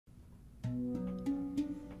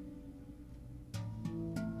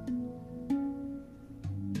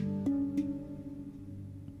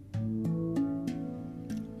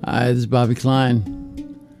Hi, this is Bobby Klein.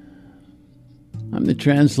 I'm the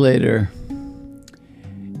translator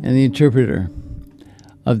and the interpreter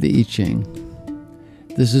of the I Ching.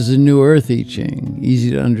 This is a New Earth I Ching,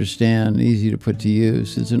 easy to understand, easy to put to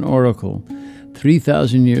use. It's an oracle,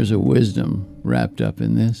 3,000 years of wisdom wrapped up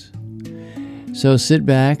in this. So sit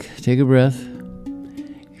back, take a breath.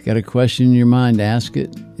 If you've got a question in your mind, ask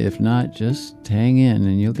it. If not, just hang in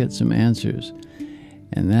and you'll get some answers.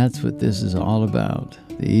 And that's what this is all about.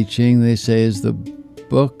 The I Ching, they say, is the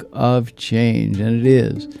book of change, and it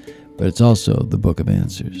is, but it's also the book of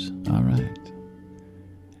answers. All right.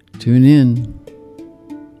 Tune in.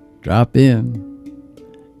 Drop in.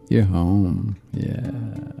 You're home. Yeah.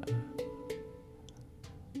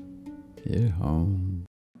 You're home.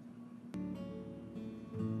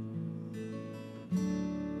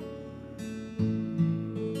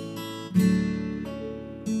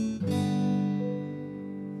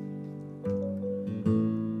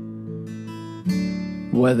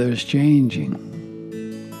 Weather's changing.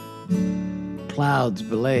 Clouds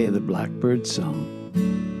belay the blackbird's song.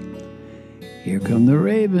 Here come the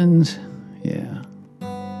ravens. Yeah.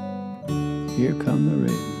 Here come the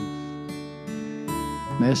ravens.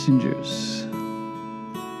 Messengers.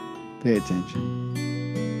 Pay attention.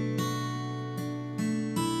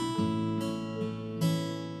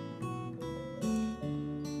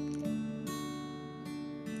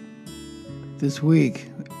 This week,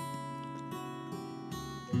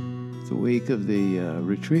 the week of the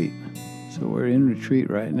retreat. So we're in retreat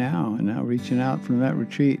right now, and now reaching out from that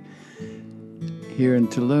retreat here in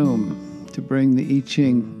Tulum to bring the I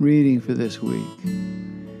Ching reading for this week.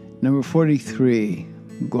 Number 43,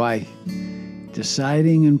 Guai,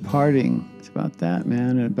 deciding and parting. It's about that,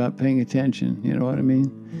 man, and about paying attention. You know what I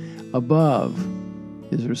mean? Above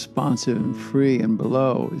is responsive and free, and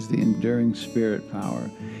below is the enduring spirit power.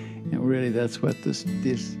 And really, that's what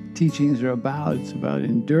these teachings are about. It's about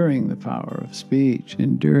enduring the power of speech,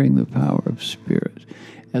 enduring the power of spirit.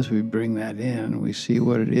 As we bring that in, we see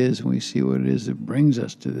what it is, and we see what it is that brings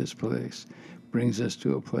us to this place, brings us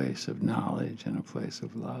to a place of knowledge and a place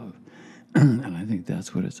of love. And I think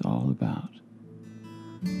that's what it's all about.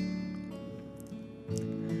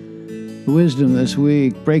 The wisdom this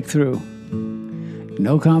week, breakthrough.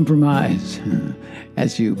 No compromise.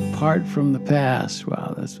 As you part from the past.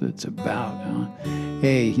 Wow, that's what it's about, huh?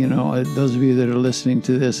 Hey, you know, those of you that are listening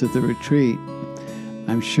to this at the retreat,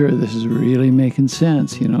 I'm sure this is really making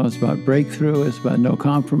sense. You know, it's about breakthrough, it's about no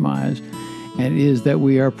compromise, and it is that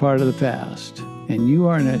we are part of the past. And you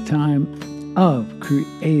are in a time of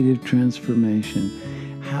creative transformation.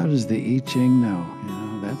 How does the I Ching know? You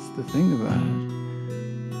know, that's the thing about it.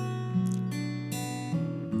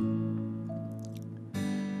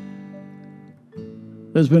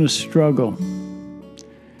 There's been a struggle.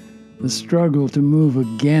 The struggle to move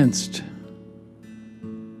against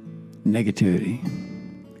negativity.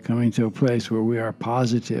 Coming to a place where we are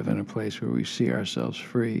positive and a place where we see ourselves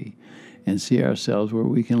free and see ourselves where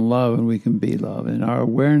we can love and we can be loved. And our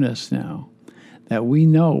awareness now that we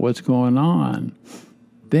know what's going on,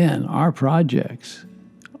 then our projects,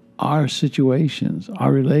 our situations,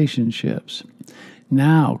 our relationships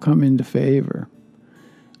now come into favor.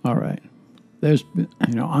 All right. There's, you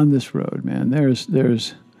know, on this road, man,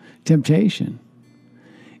 there's temptation.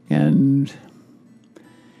 And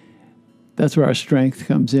that's where our strength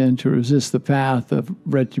comes in to resist the path of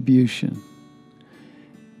retribution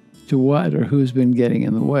to what or who's been getting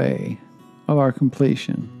in the way of our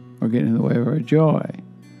completion or getting in the way of our joy.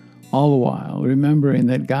 All the while, remembering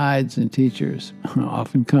that guides and teachers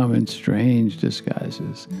often come in strange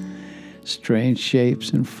disguises, strange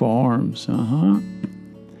shapes and forms.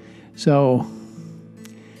 So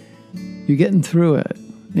you're getting through it,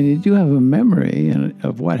 and you do have a memory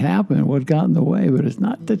of what happened, what got in the way, but it's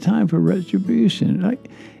not the time for retribution.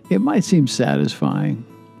 It might seem satisfying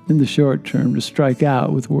in the short term to strike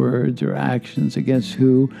out with words or actions against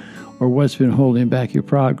who or what's been holding back your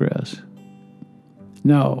progress.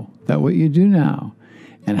 Know that what you do now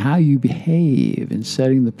and how you behave in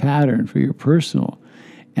setting the pattern for your personal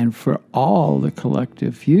and for all the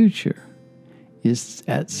collective future is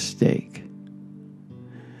at stake.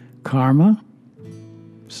 Karma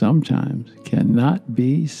sometimes cannot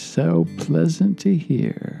be so pleasant to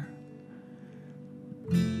hear.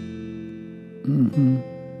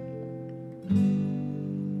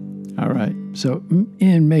 All right, so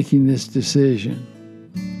in making this decision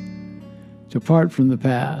to part from the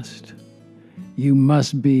past, you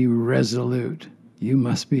must be resolute. You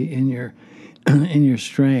must be in your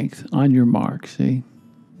strength, on your mark, see?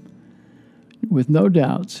 With no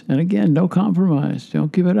doubts. And again, no compromise.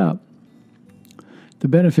 Don't give it up. The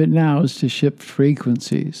benefit now is to shift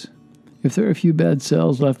frequencies. If there are a few bad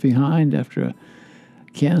cells left behind after a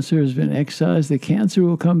cancer has been excised, the cancer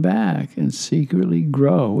will come back and secretly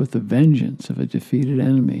grow with the vengeance of a defeated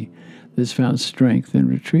enemy that's found strength in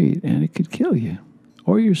retreat, and it could kill you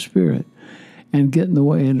or your spirit and get in the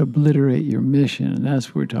way and obliterate your mission, and that's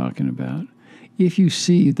what we're talking about. If you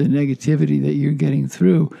see the negativity that you're getting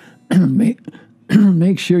through,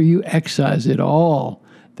 make sure you excise it all,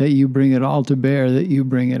 that you bring it all to bear, that you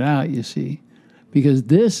bring it out, you see. Because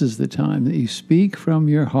this is the time that you speak from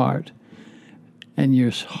your heart, and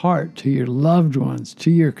your heart to your loved ones, to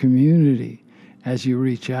your community, as you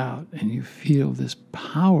reach out and you feel this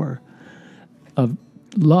power of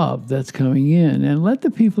love that's coming in. And let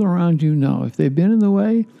the people around you know, if they've been in the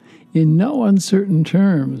way, in no uncertain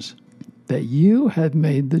terms, that you have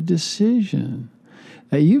made the decision,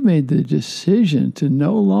 to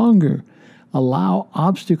no longer allow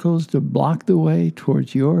obstacles to block the way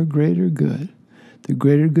towards your greater good, the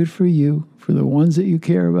greater good for you, for the ones that you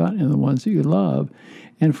care about and the ones that you love,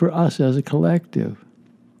 and for us as a collective.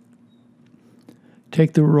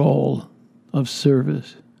 Take the role of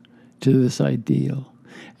service to this ideal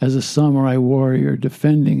as a samurai warrior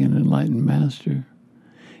defending an enlightened master.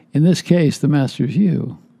 In this case, the master is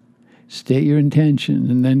you. State your intention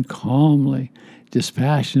and then calmly,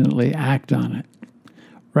 dispassionately act on it.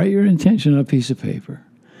 Write your intention on a piece of paper.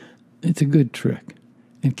 It's a good trick.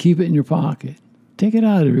 And keep it in your pocket. Take it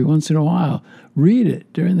out every once in a while. Read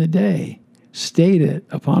it during the day. State it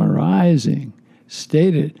upon arising.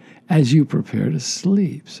 State it as you prepare to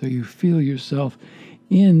sleep, so you feel yourself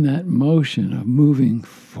in that motion of moving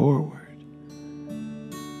forward.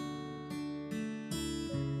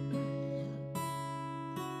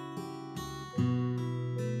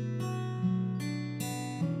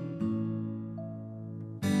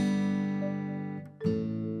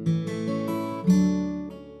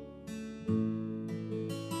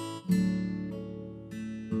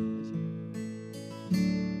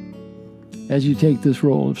 As you take this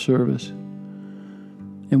role of service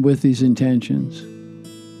and with these intentions,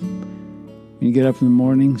 when you get up in the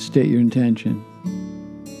morning, state your intention.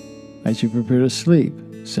 As you prepare to sleep,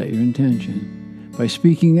 set your intention. By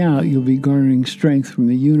speaking out, you'll be garnering strength from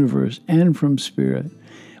the universe and from spirit.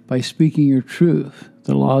 By speaking your truth,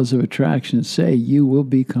 the laws of attraction say you will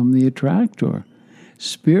become the attractor.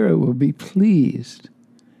 Spirit will be pleased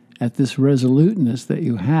at this resoluteness that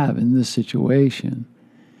you have in this situation.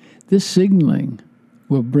 This signaling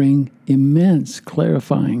will bring immense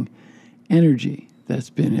clarifying energy that's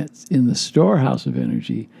been in the storehouse of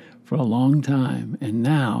energy for a long time, and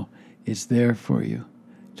now it's there for you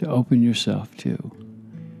to open yourself to.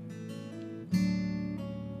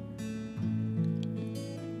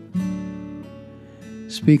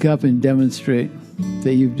 Speak up and demonstrate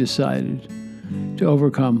that you've decided to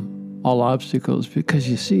overcome all obstacles, because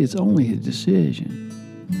you see, it's only a decision.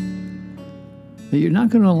 That you're not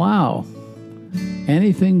going to allow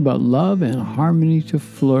anything but love and harmony to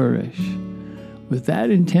flourish. With that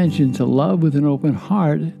intention to love with an open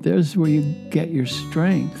heart, there's where you get your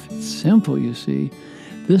strength. It's simple, you see.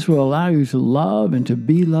 This will allow you to love and to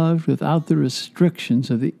be loved without the restrictions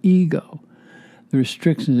of the ego, the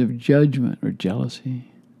restrictions of judgment or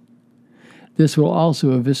jealousy. This will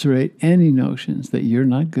also eviscerate any notions that you're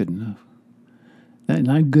not good enough.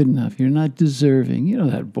 Not good enough. You're not deserving. You know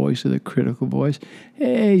that voice of the critical voice.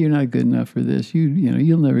 Hey, you're not good enough for this.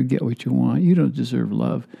 You'll never get what you want. You don't deserve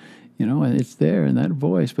love. And it's there in that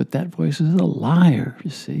voice. But that voice is a liar, you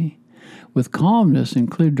see. With calmness and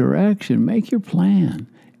clear direction, make your plan.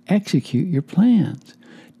 Execute your plans.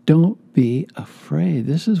 Don't be afraid.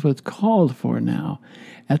 This is what's called for now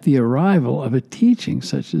at the arrival of a teaching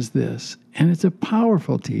such as this. And it's a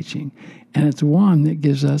powerful teaching. And it's one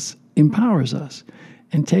that empowers us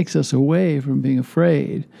and takes us away from being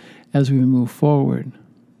afraid as we move forward.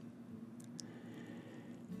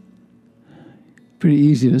 Pretty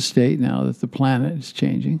easy to state now that the planet is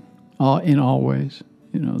changing in all ways.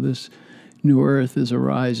 This new Earth is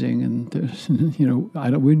arising, and there's,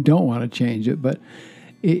 we don't want to change it, but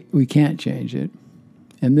we can't change it.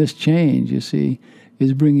 And this change, you see,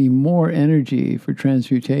 is bringing more energy for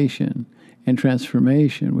transmutation and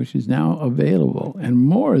transformation, which is now available, and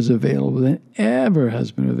more is available than ever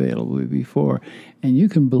has been available before. And you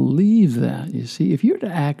can believe that, you see. If you're to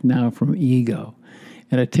act now from ego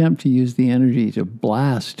and attempt to use the energy to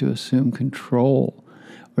blast, to assume control,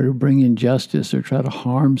 or to bring injustice or try to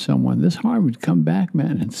harm someone, this harm would come back,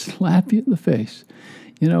 man, and slap you in the face.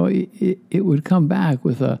 It would come back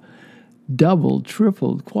with a doubled,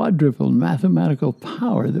 tripled, quadrupled mathematical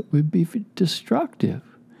power that would be destructive.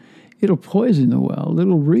 It'll poison the well.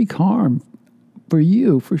 It'll wreak harm for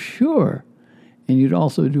you, for sure. And you'd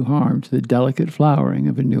also do harm to the delicate flowering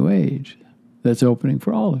of a new age that's opening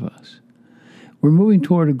for all of us. We're moving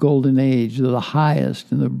toward a golden age of the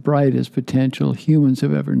highest and the brightest potential humans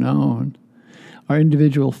have ever known. Our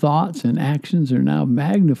individual thoughts and actions are now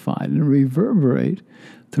magnified and reverberate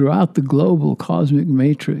throughout the global cosmic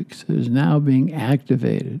matrix that is now being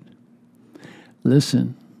activated.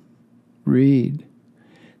 Listen, read,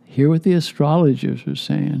 hear what the astrologers are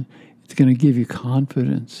saying. It's going to give you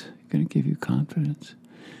confidence. It's going to give you confidence.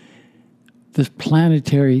 This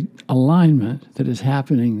planetary alignment that is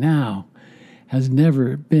happening now has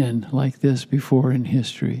never been like this before in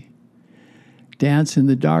history. Dance in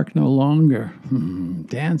the dark no longer.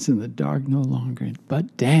 Dance in the dark no longer,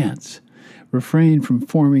 but dance. Refrain from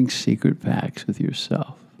forming secret pacts with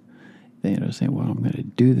yourself. Saying, well, I'm going to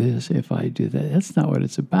do this if I do that. That's not what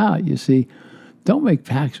it's about. You see, don't make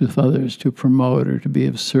pacts with others to promote or to be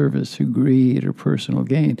of service to greed or personal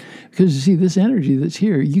gain. Because you see, this energy that's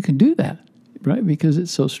here, you can do that, right? Because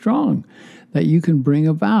it's so strong that you can bring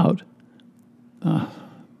about,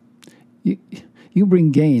 you can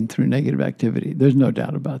bring gain through negative activity. There's no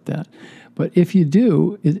doubt about that. But if you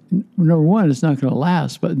do, number one, it's not going to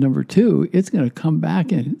last. But number two, it's going to come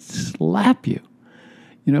back and slap you.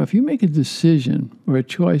 If you make a decision or a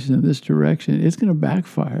choice in this direction, it's going to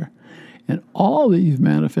backfire. And all that you've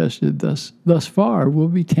manifested thus far will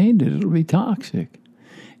be tainted. It'll be toxic.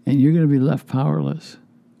 And you're going to be left powerless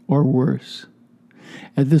or worse.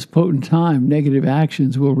 At this potent time, negative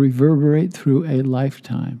actions will reverberate through a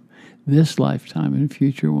lifetime. This lifetime and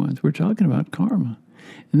future ones. We're talking about karma.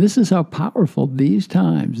 And this is how powerful these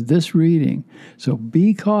times, this reading. So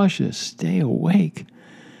be cautious. Stay awake.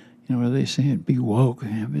 What are they saying? Be woke.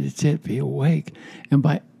 It's it. Be awake. And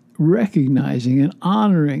by recognizing and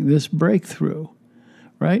honoring this breakthrough,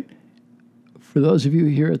 right? For those of you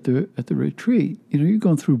here at the retreat, you're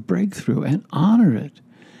going through breakthrough and honor it.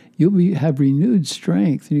 You'll have renewed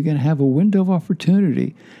strength, and you're going to have a window of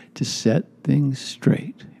opportunity to set things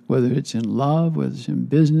straight, whether it's in love, whether it's in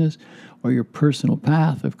business, or your personal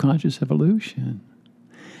path of conscious evolution.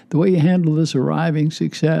 The way you handle this arriving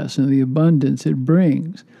success and the abundance it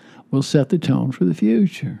brings will set the tone for the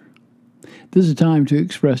future. This is a time to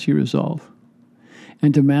express your resolve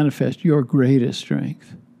and to manifest your greatest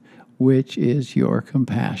strength, which is your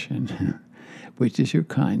compassion, which is your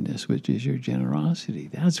kindness, which is your generosity.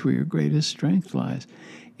 That's where your greatest strength lies.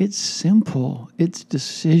 It's simple. It's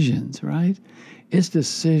decisions, right? It's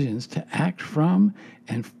decisions to act from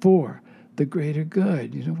and for the greater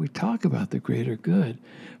good. We talk about the greater good,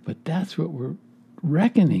 but that's what we're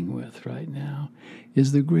reckoning with right now,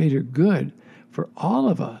 is the greater good for all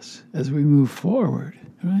of us as we move forward,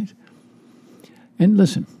 right? And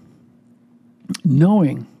listen,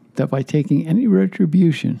 knowing that by taking any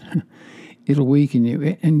retribution, it'll weaken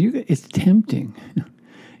you. And it's tempting.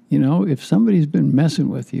 If somebody's been messing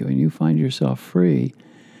with you and you find yourself free,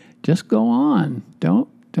 just go on. Don't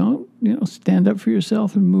stand up for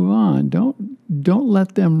yourself and move on. Don't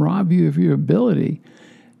let them rob you of your ability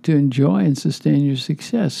to enjoy and sustain your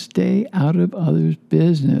success. Stay out of others'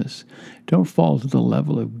 business. Don't fall to the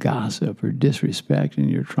level of gossip or disrespect in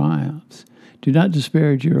your triumphs. Do not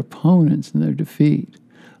disparage your opponents in their defeat.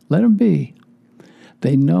 Let them be.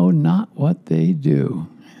 They know not what they do.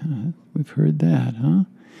 We've heard that, huh?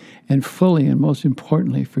 And fully and most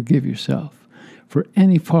importantly, forgive yourself for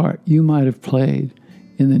any part you might have played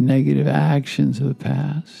in the negative actions of the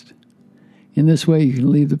past. In this way, you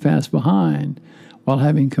can leave the past behind while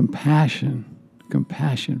having compassion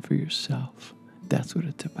for yourself. That's what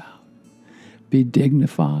it's about. Be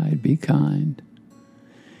dignified, be kind.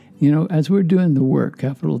 As we're doing the work,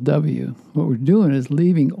 capital W, what we're doing is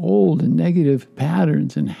leaving old and negative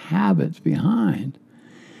patterns and habits behind.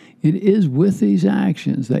 It is with these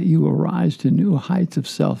actions that you will rise to new heights of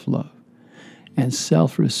self-love and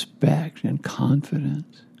self-respect and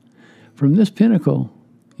confidence. From this pinnacle,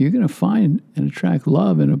 you're going to find and attract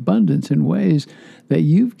love and abundance in ways that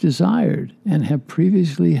you've desired and have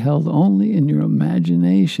previously held only in your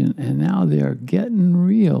imagination, and now they are getting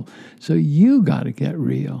real. So you got to get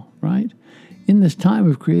real, right? In this time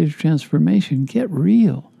of creative transformation, get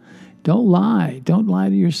real. Don't lie. Don't lie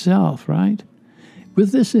to yourself, right?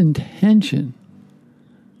 With this intention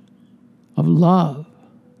of love,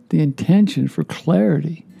 the intention for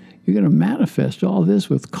clarity, you're going to manifest all this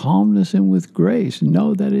with calmness and with grace.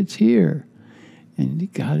 Know that it's here. And you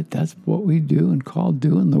got it. That's what we do and call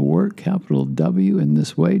doing the work, capital W. In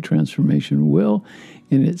this way, transformation will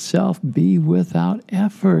in itself be without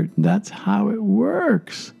effort. That's how it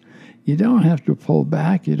works. You don't have to pull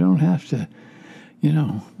back. You don't have to,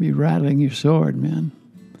 be rattling your sword, man.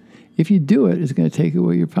 If you do it, it's going to take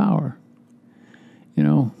away your power. You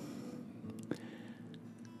know,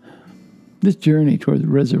 this journey toward the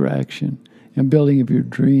resurrection and building of your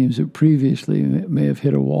dreams that previously may have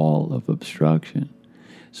hit a wall of obstruction.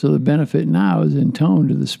 So the benefit now is in tone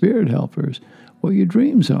to the spirit helpers what your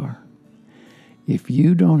dreams are. If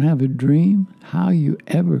you don't have a dream, how you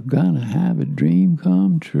ever gonna have a dream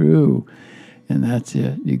come true? And that's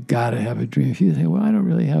it. You got to have a dream. If you say, well, I don't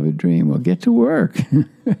really have a dream, well, get to work.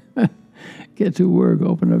 Get to work.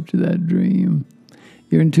 Open up to that dream.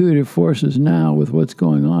 Your intuitive forces now with what's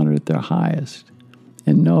going on are at their highest.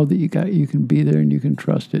 And know that you can be there and you can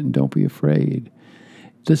trust it, and don't be afraid.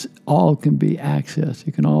 This all can be accessed.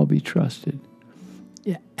 It can all be trusted.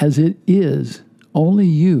 As it is, only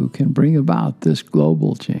you can bring about this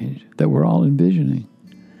global change that we're all envisioning.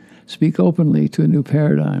 Speak openly to a new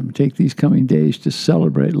paradigm. Take these coming days to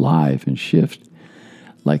celebrate life and shift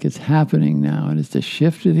like it's happening now, and it's the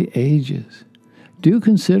shift of the ages. Do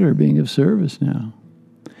consider being of service now.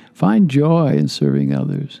 Find joy in serving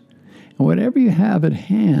others. And whatever you have at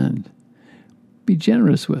hand, be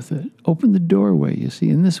generous with it. Open the doorway, you see.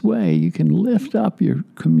 In this way, you can lift up your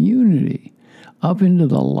community up into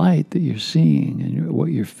the light that you're seeing and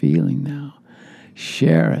what you're feeling now.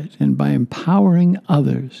 Share it. And by empowering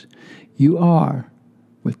others, you are,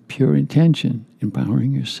 with pure intention,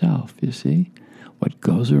 empowering yourself, you see. What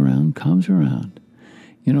goes around comes around.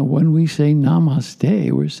 You know, when we say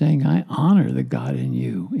namaste, we're saying, I honor the God in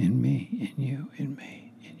you, in me, in you, in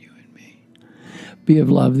me, in you, in me. Be of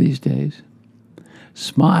love these days.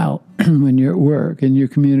 Smile when you're at work, in your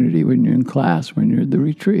community, when you're in class, when you're at the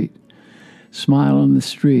retreat. Smile on the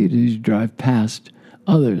street as you drive past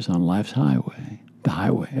others on life's highway, the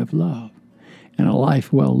highway of love. And a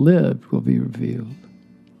life well lived will be revealed.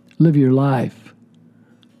 Live your life,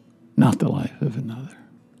 not the life of another,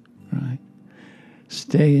 right?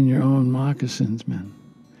 Stay in your own moccasins, men.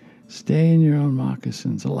 Stay in your own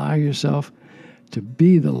moccasins. Allow yourself to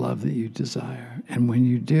be the love that you desire. And when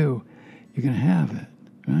you do, you're going to have it,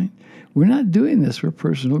 right? We're not doing this for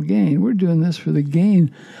personal gain. We're doing this for the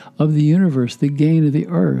gain of the universe, the gain of the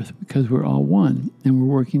earth, because we're all one and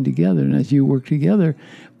we're working together. And as you work together,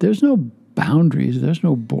 there's no boundaries, there's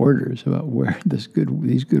no borders about where these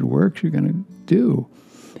good works you're going to do.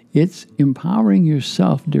 It's empowering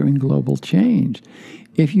yourself during global change.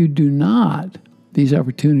 If you do not, these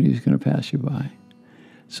opportunities are going to pass you by.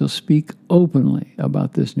 So speak openly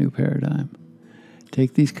about this new paradigm.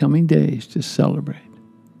 Take these coming days to celebrate.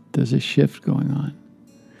 There's a shift going on.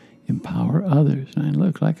 Empower others. And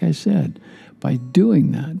look, like I said, by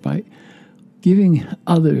doing that, by giving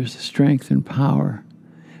others strength and power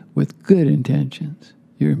with good intentions,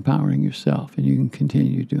 you're empowering yourself and you can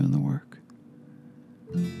continue doing the work.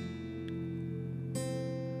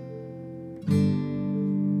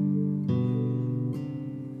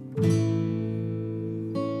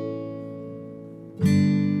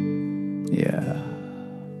 Yeah.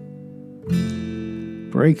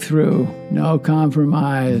 Breakthrough, no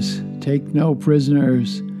compromise, take no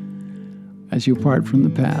prisoners as you part from the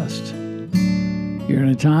past. You're in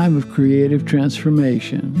a time of creative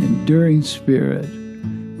transformation, enduring spirit,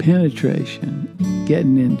 penetration,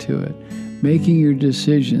 getting into it, making your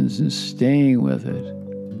decisions and staying with it.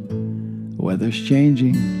 The weather's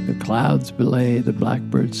changing, the clouds belay the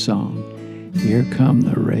blackbird's song. Here come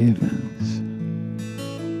the ravens.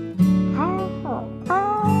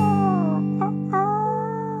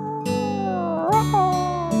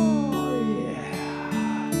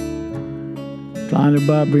 Flying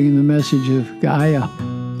above, bringing the message of Gaia,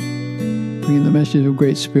 bringing the message of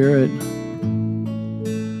Great Spirit.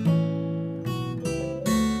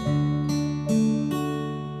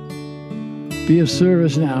 Be of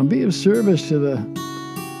service now. Be of service to the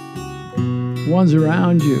ones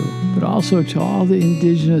around you, but also to all the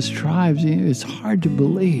indigenous tribes. It's hard to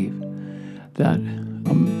believe that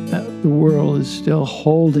the world is still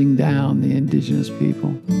holding down the indigenous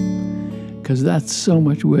people, because that's so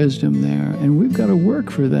much wisdom there. And we've got to work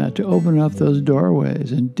for that, to open up those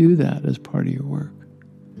doorways and do that as part of your work.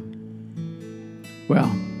 Well,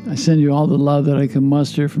 I send you all the love that I can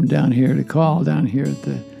muster from down here to call, down here at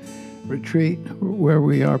the retreat, where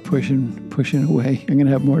we are pushing away. I'm going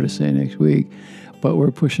to have more to say next week, but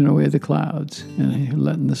we're pushing away the clouds and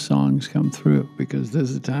letting the songs come through, because this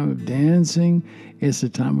is a time of dancing, it's a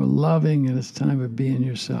time of loving, and it's a time of being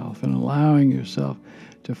yourself and allowing yourself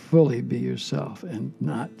to fully be yourself and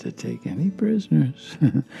not to take any prisoners.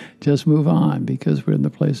 Just move on, because we're in the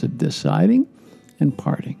place of deciding and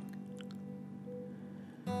parting.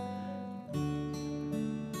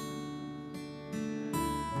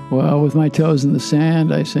 Well, with my toes in the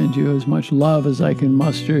sand, I send you as much love as I can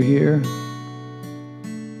muster here.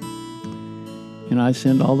 And I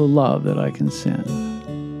send all the love that I can send.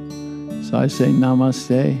 So I say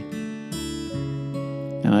namaste.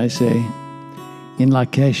 And I say, in la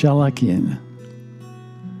kesha lakin,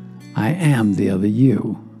 I am the other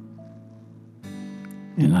you.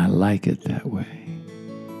 And I like it that way.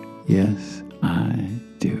 Yes, I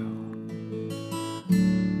do.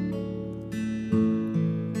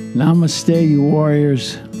 Namaste, you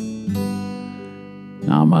warriors.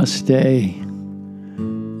 Namaste,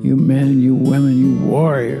 you men, you women, you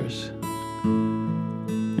warriors.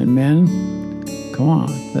 And men, come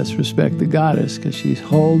on, let's respect the goddess because she's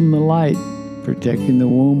holding the light, protecting the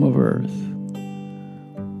womb of earth.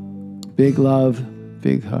 Big love,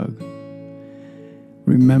 big hug.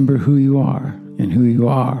 Remember who you are, and who you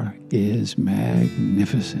are is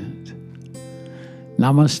magnificent.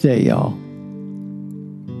 Namaste, y'all.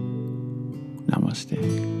 Namaste.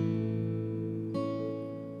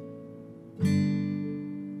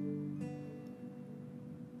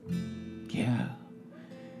 Yeah.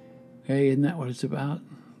 Hey, isn't that what it's about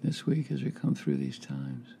this week as we come through these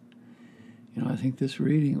times? You know, I think this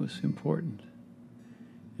reading was important.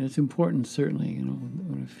 And it's important, certainly, you know,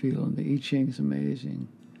 when I feel, and the I Ching is amazing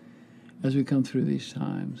as we come through these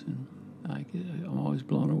times. And I'm always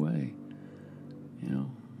blown away, you know.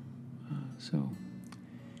 So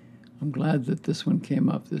I'm glad that this one came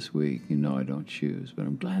up this week. You know I don't choose, but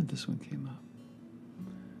I'm glad this one came up.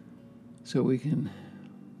 So we can,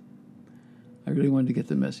 I really wanted to get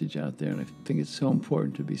the message out there, and I think it's so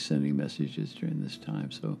important to be sending messages during this time.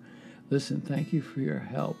 So listen, thank you for your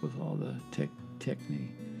help with all the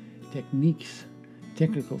techniques,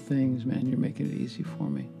 technical things. Man, you're making it easy for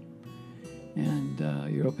me. And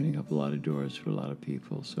you're opening up a lot of doors for a lot of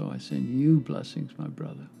people. So I send you blessings, my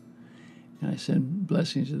brother. And I send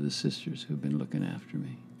blessings to the sisters who've been looking after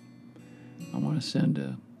me. I want to send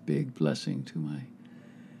a big blessing to my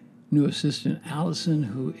new assistant, Allison,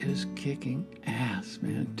 who is kicking ass,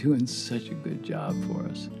 man, doing such a good job for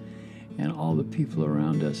us. And all the people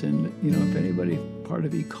around us. And, you know, if anybody part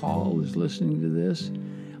of eCall is listening to this,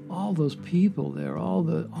 all those people there, all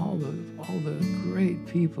the great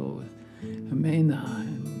people with Amena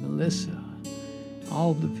and Melissa,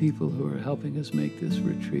 all the people who are helping us make this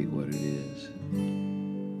retreat what it is.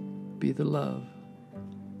 Be the love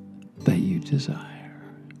that you desire.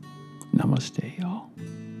 Namaste, y'all.